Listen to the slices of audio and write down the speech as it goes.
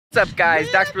What's up guys,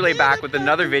 Dax Brule back with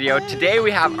another video. Today we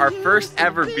have our first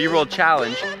ever B-roll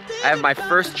challenge. I have my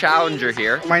first challenger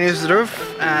here. My name is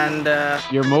DHRUV and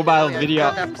you're a mobile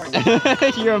video.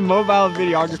 You're a mobile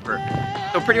videographer.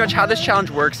 So pretty much how this challenge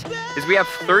works is we have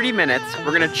 30 minutes.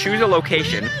 We're gonna choose a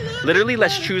location. Literally,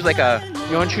 let's choose like a,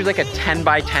 you want to choose like a 10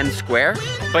 by 10 square.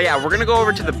 But yeah, we're gonna go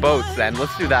over to the boats then.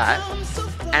 Let's do that.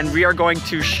 And we are going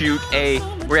to shoot we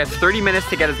have 30 minutes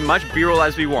to get as much B-roll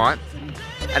as we want.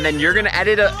 And then you're gonna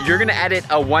edit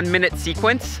a 1 minute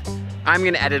sequence. I'm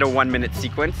gonna edit a 1 minute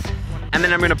sequence. And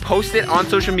then I'm gonna post it on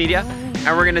social media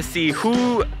and we're gonna see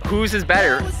whose is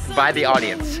better by the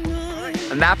audience.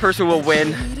 And that person will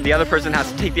win. The other person has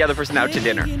to take the other person out to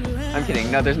dinner. I'm kidding,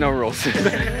 no, there's no rules.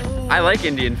 I like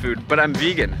Indian food, but I'm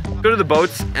vegan. Go to the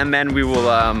boats and then we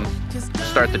will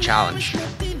start the challenge.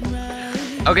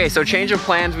 Okay, so change of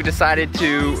plans. We decided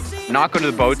to not go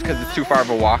to the boats because it's too far of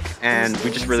a walk and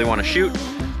we just really want to shoot.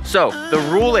 So the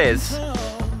rule is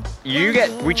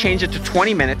we change it to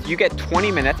 20 minutes. You get 20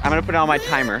 minutes. I'm gonna put it on my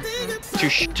timer to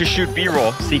shoot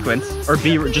B-roll sequence or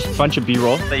just a bunch of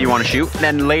B-roll that you want to shoot.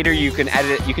 Then later you can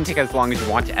edit it. You can take as long as you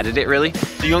want to edit it really.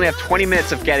 So you only have 20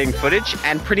 minutes of getting footage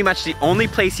and pretty much the only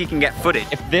place you can get footage.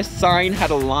 If this sign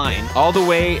had a line all the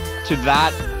way to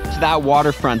that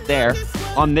waterfront there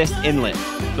on this inlet.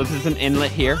 So this is an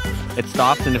inlet here. It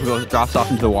stops and it drops off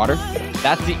into the water.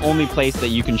 That's the only place that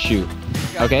you can shoot.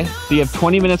 Okay, so you have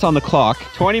 20 minutes on the clock.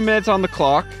 20 minutes on the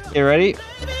clock. You ready?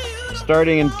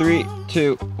 Starting in 3,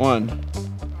 2, 1.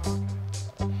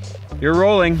 You're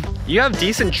rolling. You have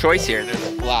decent choice here.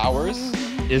 There's flowers,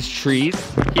 there's trees.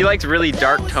 He likes really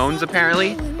dark tones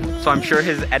apparently, so I'm sure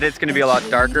his edit's gonna be a lot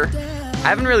darker. I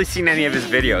haven't really seen any of his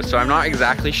videos, so I'm not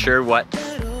exactly sure what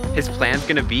his plan's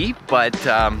gonna be, but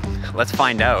let's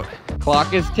find out.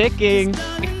 Clock is ticking.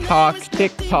 Tick-tock,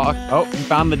 tick-tock. Oh, he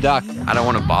found the duck. I don't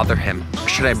want to bother him.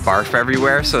 Should I barf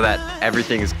everywhere so that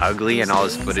everything is ugly and all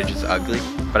his footage is ugly?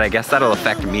 But I guess that'll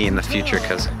affect me in the future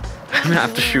because I'm gonna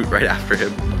have to shoot right after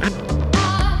him.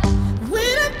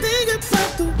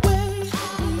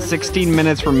 16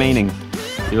 minutes remaining.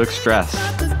 You look stressed.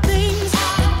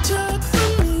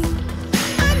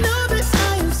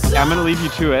 I'm gonna leave you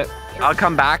to it. I'll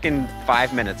come back in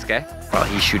 5 minutes, okay? While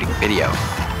he's shooting video,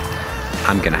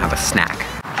 I'm gonna have a snack.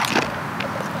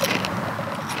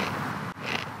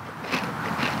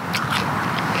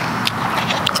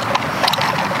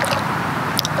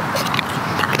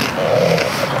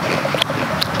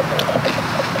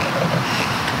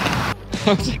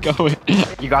 How's it going?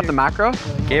 You got the macro?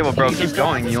 Okay, well bro, keep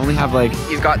going. You only have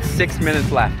he's got 6 minutes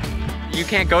left. You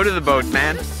can't go to the boat,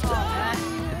 man.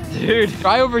 Dude,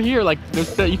 try over here. Like,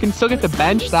 you can still get the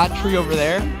bench, that tree over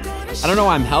there. I don't know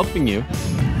why I'm helping you.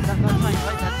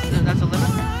 That's a limit?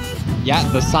 Yeah,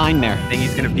 the sign there. Think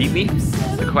he's gonna beat me?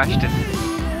 The question.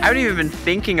 I haven't even been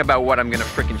thinking about what I'm gonna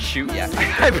freaking shoot yet.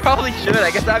 I probably should.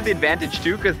 I guess I have the advantage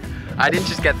too, because I didn't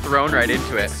just get thrown right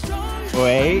into it.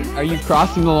 Wait, are you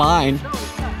crossing the line?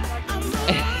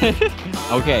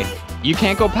 Okay, you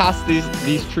can't go past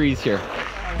these trees here.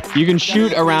 You can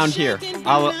shoot around here.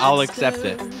 I'll accept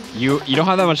it. You don't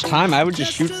have that much time. I would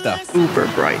just shoot stuff. super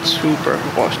bright, super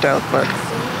washed out, but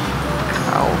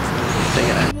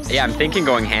yeah, I'm thinking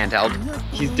going handheld.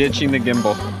 He's ditching the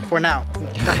gimbal. for now,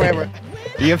 not forever.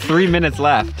 You have 3 minutes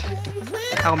left.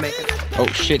 I'll make it. Oh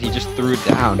shit, he just threw it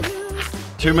down.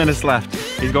 2 minutes left.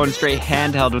 He's going straight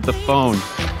handheld with the phone.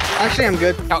 Actually, I'm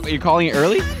good. Oh, you're calling it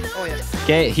early? Oh yeah.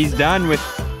 Okay, he's done with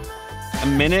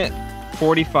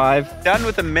 1:45. Done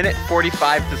with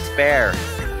 1:45 to spare.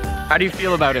 How do you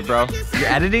feel about it, bro? You're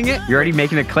editing it? You're already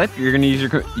making a clip? You're gonna use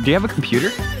do you have a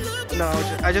computer? No,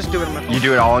 I just do it on my phone. You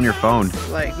do it all on your phone?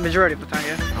 Like, majority of the time,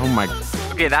 yeah. Oh my.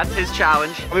 Okay, that's his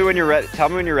challenge. Tell me when you're ready. Tell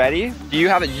me when you're ready. Do you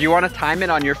have it? Do you want to time it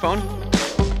on your phone?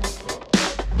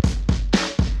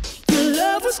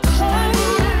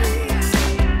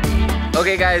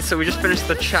 Okay guys, so we just finished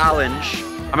the challenge.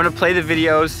 I'm gonna play the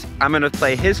videos. I'm gonna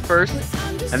play his first,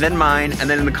 and then mine, and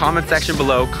then in the comment section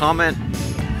below, comment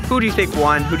who do you think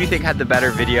won? Who do you think had the better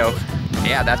video?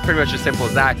 Yeah, that's pretty much as simple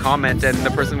as that. Comment, and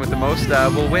the person with the most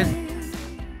will win.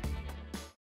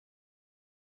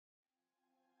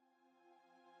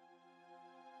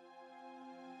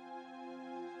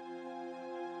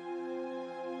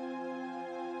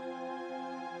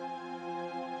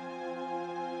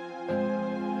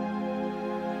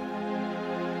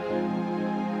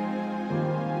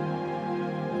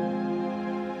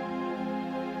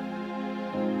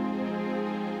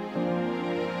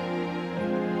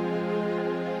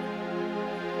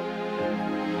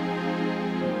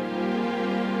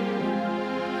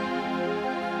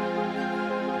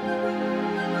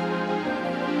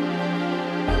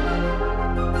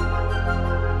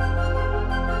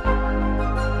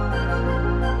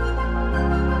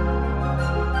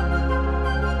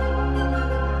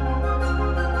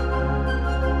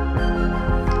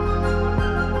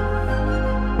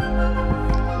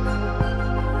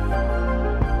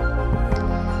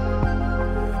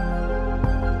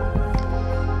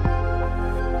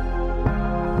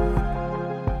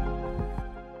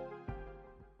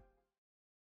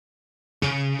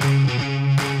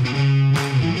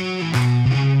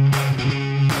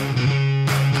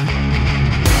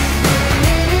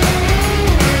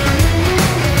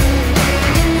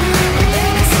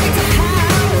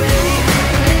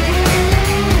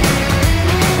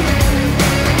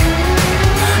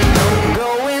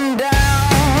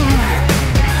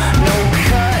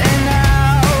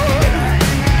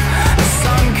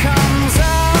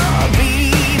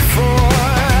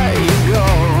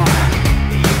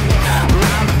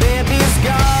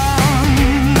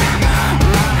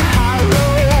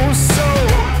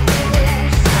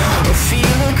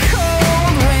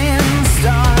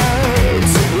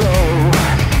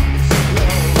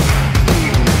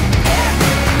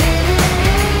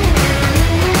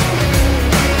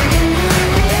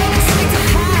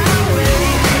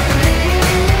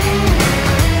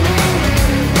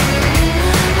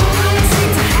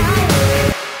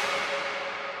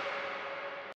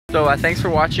 Well, thanks for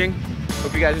watching.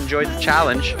 Hope you guys enjoyed the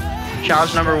challenge.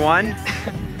 Challenge number 1.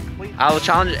 I'll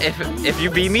challenge, if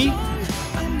you beat me,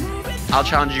 I'll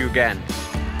challenge you again.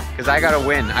 Because I gotta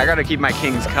win. I gotta keep my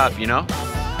King's Cup, you know?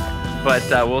 But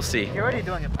we'll see. You're already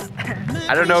doing it.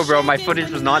 I don't know, bro. My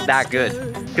footage was not that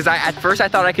good. Because at first I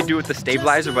thought I could do it with the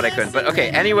stabilizer, but I couldn't. But okay,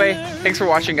 anyway, thanks for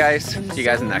watching, guys. See you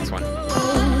guys in the next one.